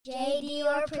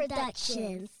JDR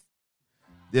Productions.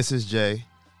 This is Jay,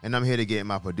 and I'm here to get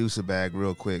my producer bag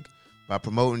real quick by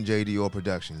promoting JDR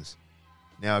Productions.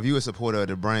 Now, if you're a supporter of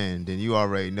the brand, then you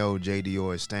already know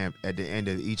JDR is stamped at the end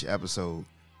of each episode,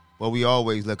 but we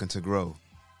always looking to grow.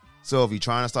 So if you're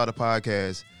trying to start a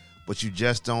podcast, but you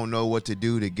just don't know what to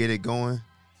do to get it going,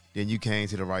 then you came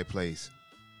to the right place.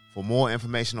 For more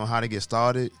information on how to get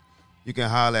started, you can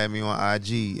holler at me on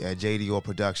IG at JDR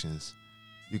Productions.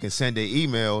 You can send an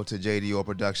email to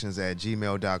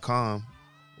jdrproductions@gmail.com,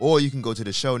 or you can go to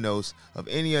the show notes of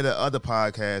any of the other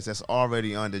podcasts that's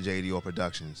already under JDR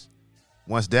Productions.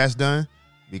 Once that's done,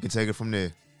 we can take it from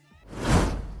there.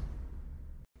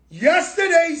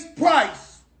 Yesterday's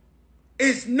price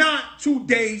is not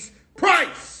today's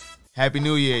price. Happy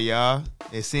New Year, y'all.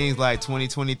 It seems like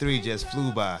 2023 just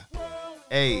flew by.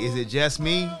 Hey, is it just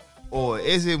me? Or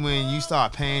is it when you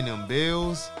start paying them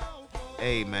bills?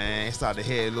 Hey, man, it started to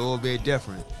hit a little bit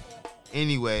different.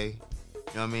 Anyway, you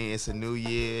know what I mean? It's a new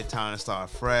year, time to start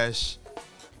fresh.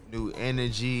 New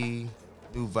energy,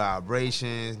 new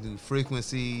vibrations, new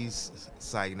frequencies.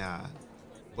 It's like, nah.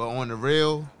 But on the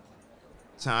real,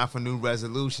 time for new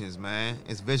resolutions, man.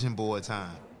 It's vision board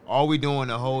time. All we doing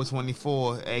the whole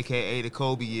 24, a.k.a. the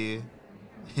Kobe year,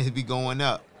 is be going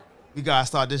up. We got to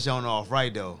start this joint off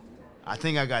right, though. I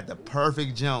think I got the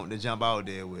perfect jump to jump out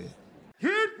there with.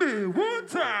 Hit me one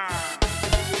time.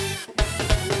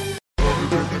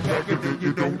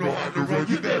 You don't know how to run,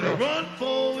 you better run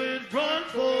forward, run.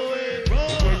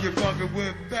 When you fucking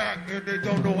with back and they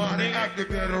don't know how to act, you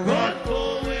better run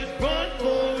forward, run.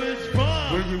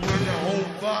 When you win the whole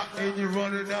block and you're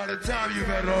running out of time, you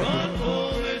better run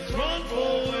forward, run.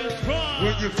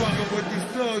 When you fucking with these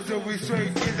thugs and we straight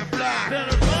in the block,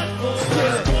 better run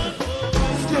forward, run.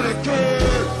 Get it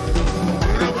good.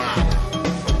 Put 'em out.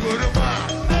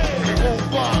 They won't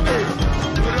fall. Hey,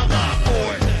 put 'em out,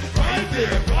 boy. Right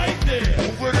there.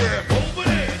 Over there.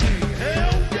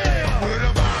 Hell yeah. Put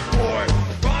 'em out, boy.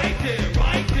 Right there.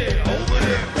 Over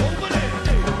there.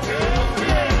 Hell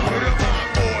yeah. Put 'em out,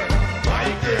 boy.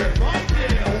 Right there.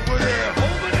 Over there.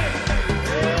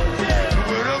 Hell yeah.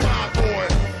 Put 'em out, boy.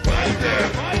 Right there.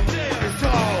 It's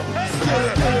all.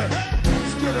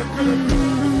 Get it.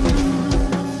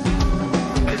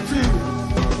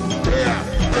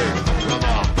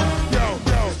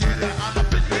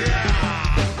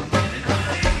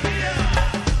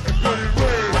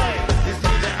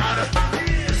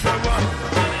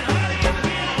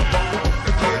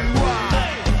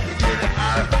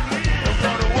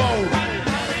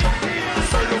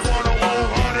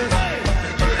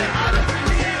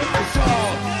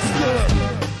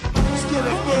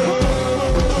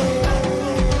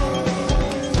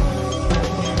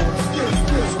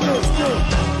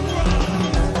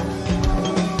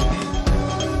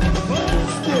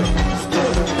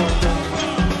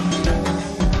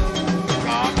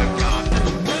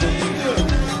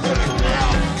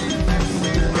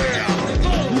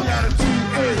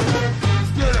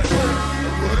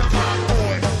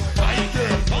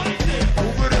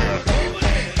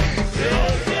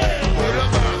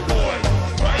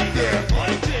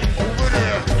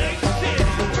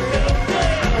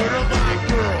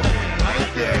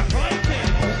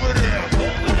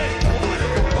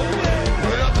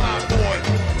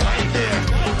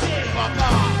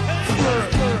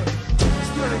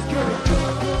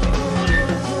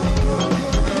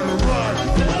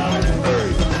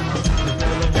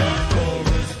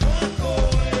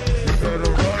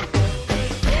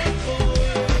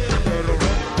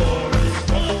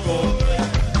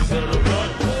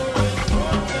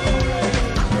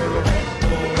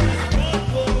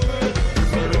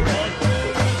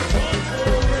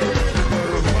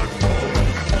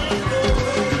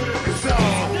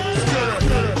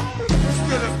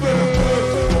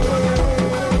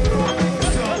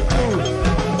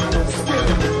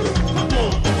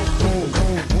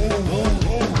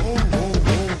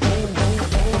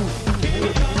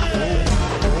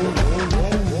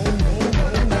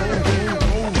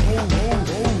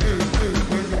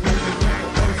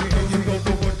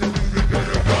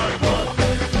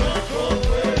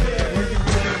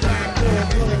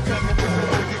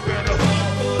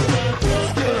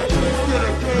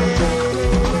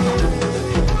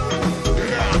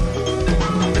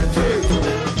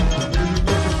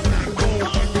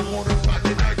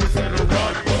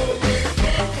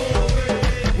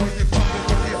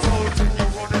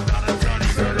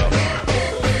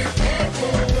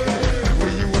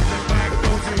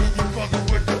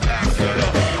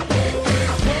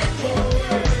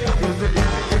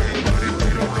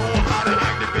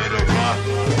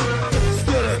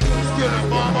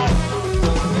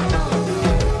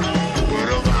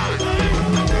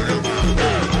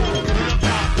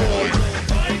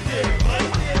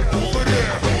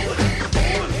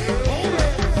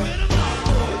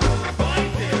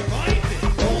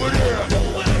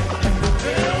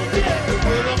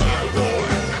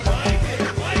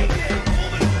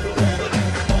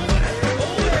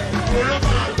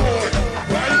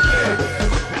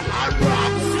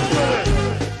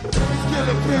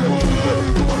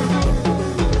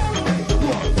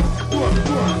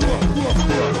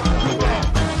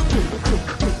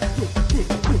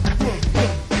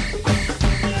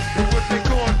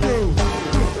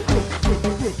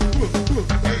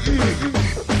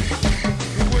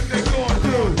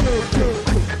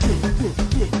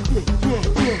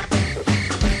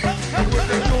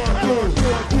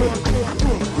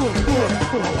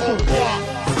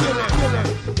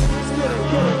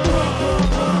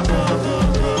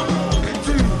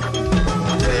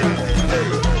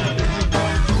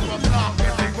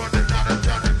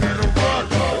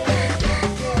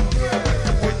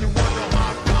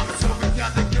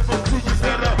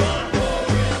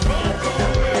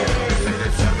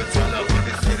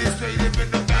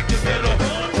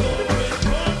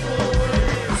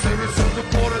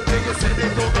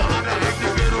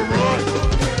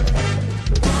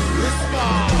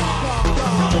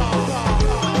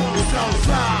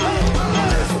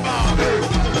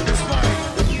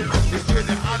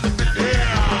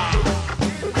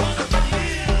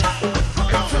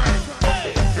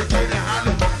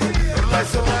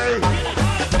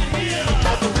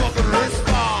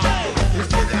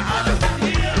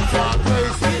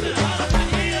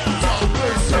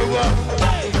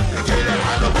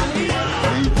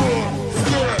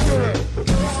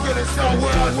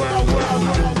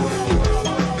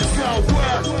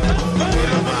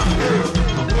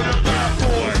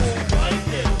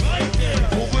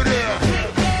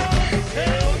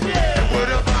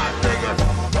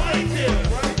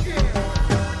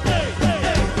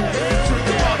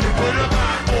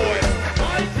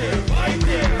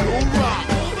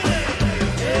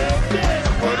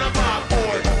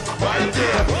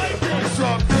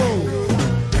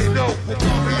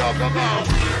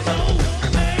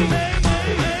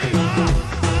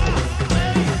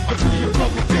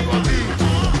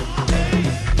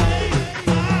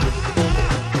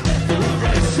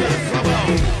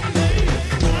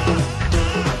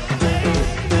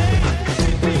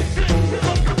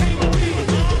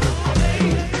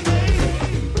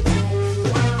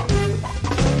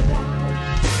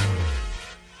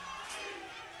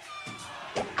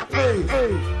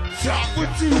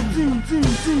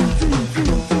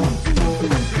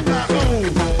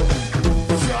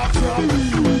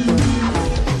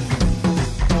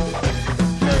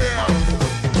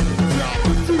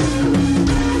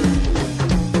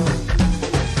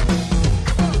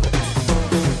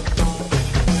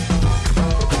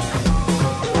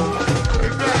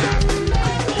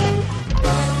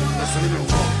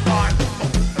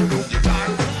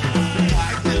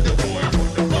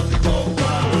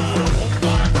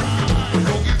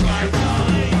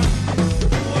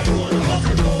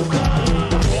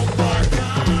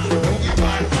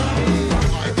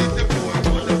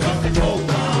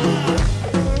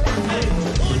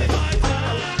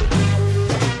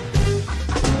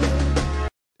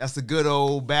 That's the good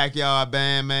old backyard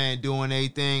band, man, doing their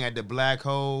thing at the Black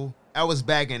Hole. That was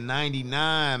back in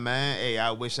 99, man. Hey,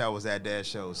 I wish I was at that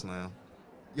show, Slim.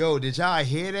 Yo, did y'all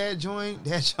hear that joint?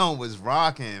 That joint was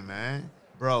rocking, man.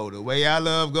 Bro, the way I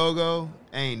love go-go,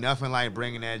 ain't nothing like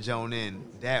bringing that joint in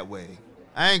that way.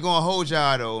 I ain't gonna hold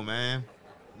y'all, though, man.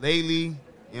 Lately, you know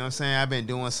what I'm saying, I've been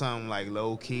doing something like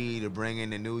low-key to bring in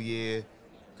the new year.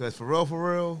 Because for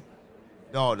real,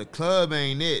 dog, the club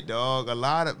ain't it, dog. A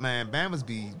lot of, man, Bama's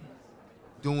be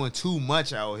doing too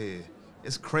much out here.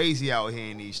 It's crazy out here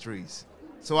in these streets.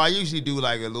 So I usually do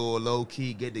like a little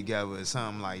low-key get-together or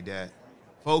something like that.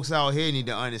 Folks out here need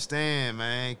to understand,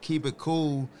 man. Keep it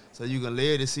cool so you can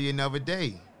live to see another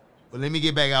day. But let me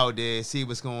get back out there and see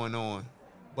what's going on.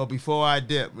 But before I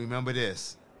dip, remember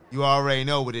this. You already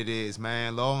know what it is,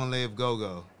 man. Long live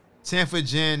go-go. 10 for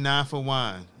gin, 9 for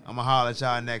wine. I'ma holler at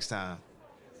y'all next time.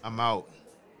 I'm out.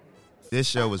 This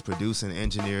show was produced and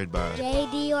engineered by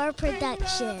JDR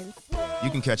Productions. You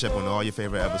can catch up on all your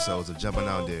favorite episodes of Jumping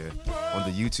Out There on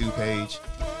the YouTube page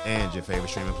and your favorite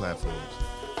streaming platforms.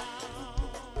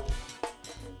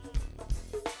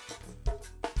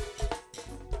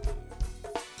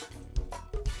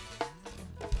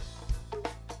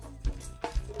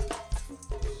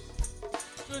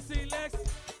 Good see Lex.